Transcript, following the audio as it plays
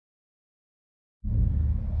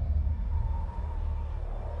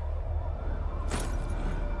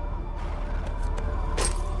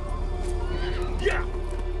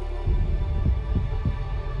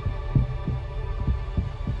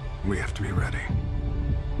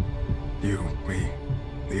You, me,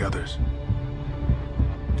 the others.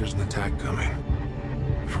 There's an attack coming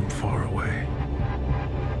from far away.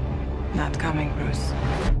 Not coming, Bruce.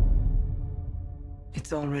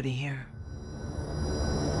 It's already here.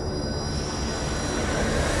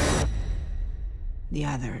 The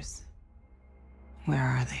others. Where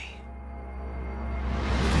are they?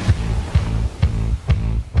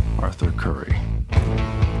 Arthur Curry,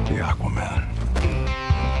 the Aquaman.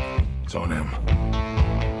 It's on him.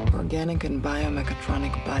 Organic and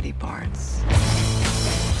biomechatronic body parts.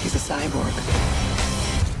 He's a cyborg.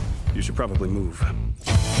 You should probably move.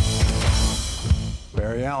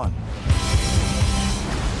 Barry Allen.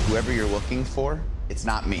 Whoever you're looking for, it's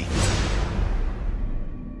not me.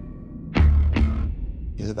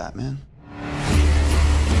 You're the Batman?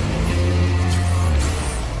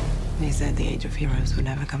 They said the age of heroes would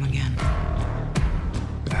never come again.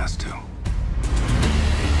 It has to.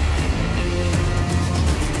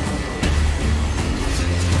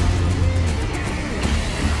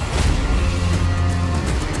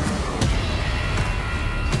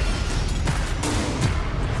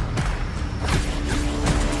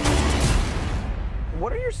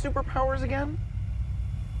 What are your superpowers again?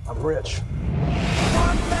 I'm rich.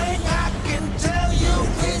 One thing I can tell you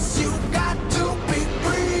is you got to be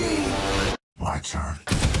free. My turn.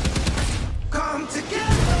 Come together.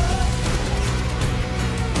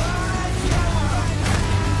 Right now.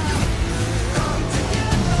 Come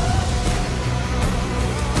together.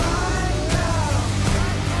 Right now.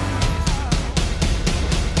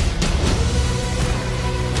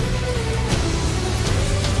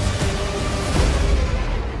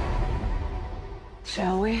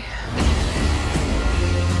 Shall we?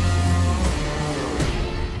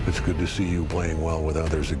 It's good to see you playing well with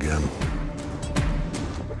others again.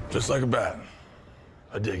 Just like a bat.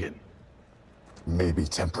 I dig it. Maybe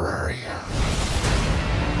temporary.